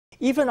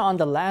Even on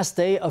the last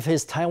day of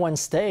his Taiwan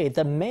stay,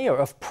 the mayor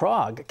of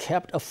Prague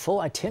kept a full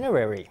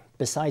itinerary.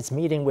 Besides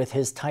meeting with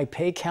his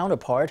Taipei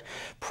counterpart,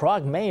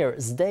 Prague Mayor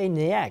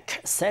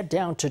Zdenek sat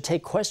down to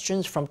take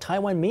questions from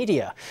Taiwan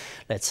media.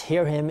 Let's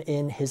hear him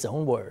in his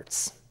own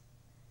words.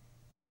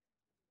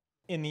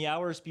 In the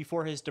hours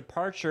before his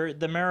departure,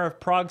 the mayor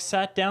of Prague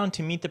sat down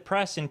to meet the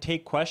press and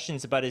take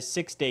questions about his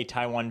 6-day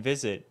Taiwan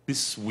visit.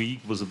 This week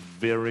was a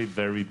very,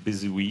 very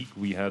busy week.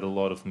 We had a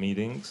lot of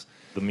meetings.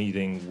 The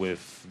meeting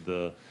with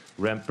the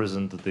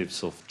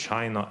representatives of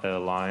China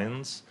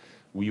Airlines.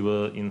 We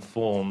were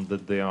informed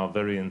that they are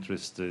very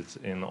interested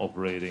in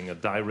operating a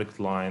direct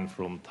line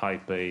from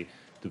Taipei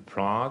to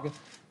Prague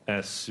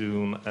as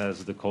soon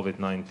as the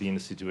COVID-19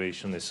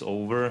 situation is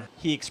over.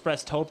 He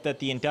expressed hope that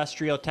the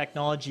Industrial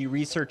Technology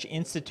Research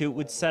Institute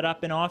would set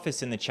up an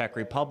office in the Czech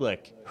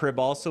Republic. Hrib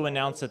also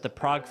announced that the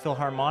Prague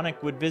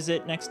Philharmonic would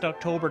visit next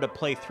October to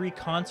play 3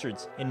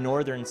 concerts in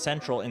northern,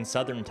 central, and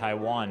southern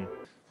Taiwan.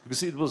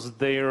 Because it was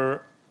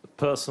their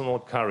personal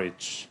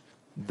courage.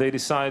 They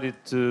decided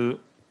to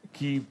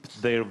keep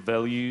their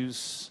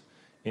values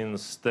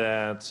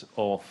instead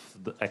of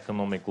the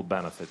economical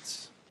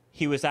benefits.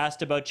 He was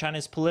asked about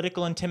China's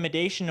political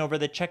intimidation over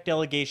the Czech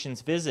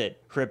delegation's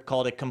visit. Hrib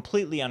called it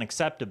completely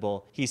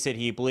unacceptable. He said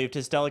he believed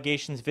his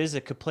delegation's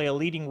visit could play a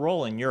leading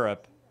role in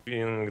Europe.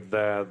 Being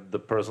that the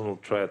personal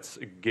threats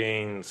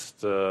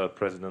against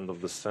President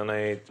of the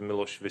Senate,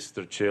 Miloš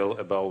Vystrčil,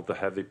 about the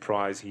heavy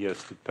price he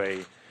has to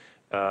pay,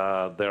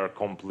 they are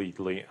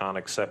completely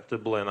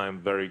unacceptable, and I'm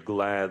very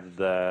glad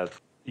that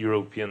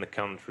European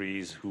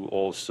countries who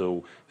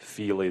also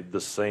feel it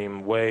the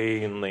same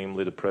way,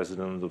 namely the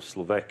President of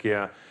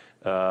Slovakia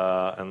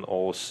and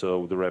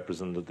also the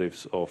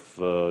representatives of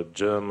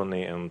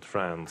Germany and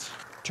France.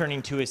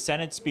 Turning to his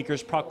Senate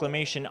Speaker's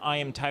proclamation, "I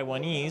am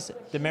Taiwanese,"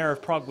 the mayor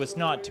of Prague was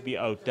not to be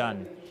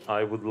outdone.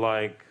 I would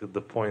like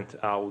to point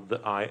out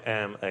that I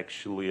am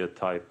actually a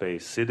Taipei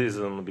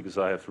citizen because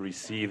I have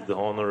received the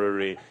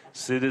honorary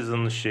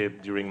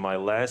citizenship during my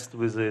last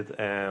visit,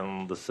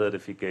 and the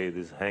certificate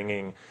is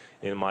hanging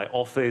in my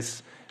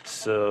office.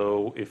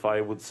 So if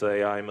I would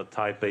say I'm a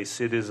Taipei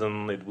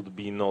citizen, it would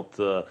be not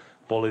a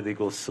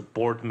political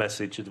support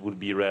message, it would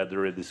be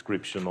rather a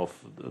description of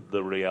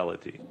the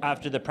reality.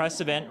 After the press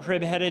event,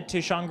 Hrib headed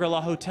to Shangri-La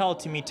Hotel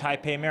to meet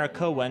Taipei Mayor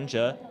Ko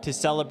Wen-je. To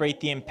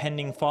celebrate the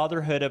impending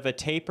fatherhood of a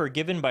taper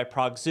given by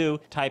Prague Zoo,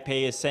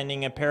 Taipei is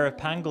sending a pair of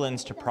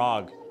pangolins to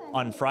Prague.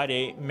 On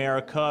Friday, Mayor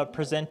Ko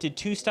presented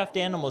 2 stuffed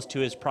animals to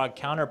his Prague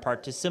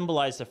counterpart to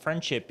symbolize the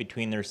friendship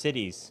between their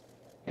cities.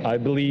 I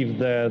believe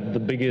that the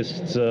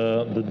biggest,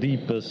 the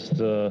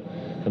deepest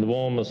and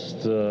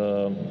warmest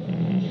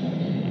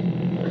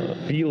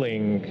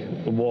feeling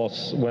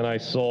was when I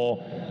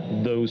saw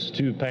those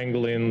 2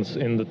 pangolins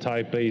in the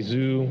Taipei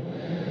Zoo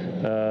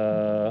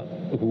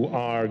who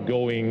are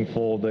going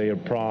for their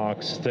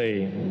Prague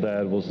stay.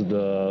 That was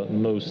the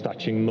most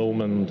touching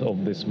moment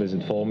of this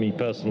visit for me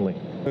personally.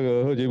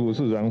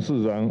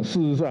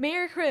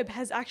 Mayor Hrib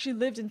has actually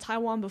lived in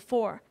Taiwan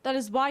before. That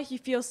is why he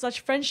feels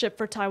such friendship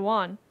for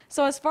Taiwan.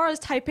 So as far as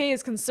Taipei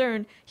is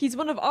concerned, he's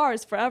one of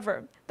ours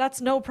forever.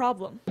 That's no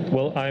problem.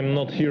 Well, I'm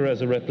not here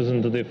as a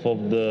representative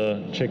of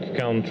the Czech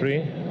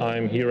country.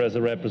 I'm here as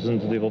a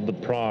representative of the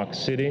Prague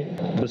city.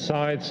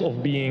 Besides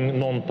of being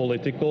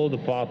non-political, the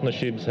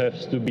partnerships have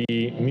to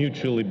be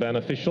mutually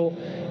beneficial,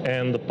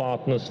 and the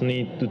partners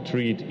need to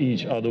treat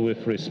each other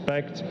with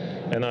respect.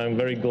 And I'm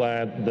very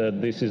glad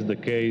that this is the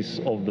case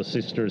of the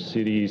sister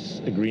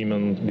cities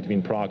agreement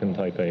between Prague and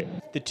Taipei.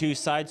 The 2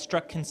 sides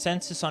struck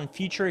consensus on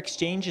future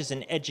exchanges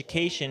in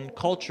education,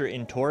 culture,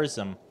 and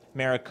tourism.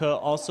 Mayor Ko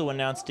also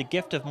announced a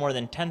gift of more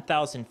than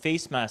 10,000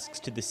 face masks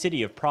to the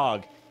city of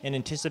Prague in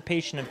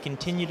anticipation of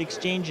continued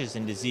exchanges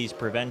in disease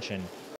prevention.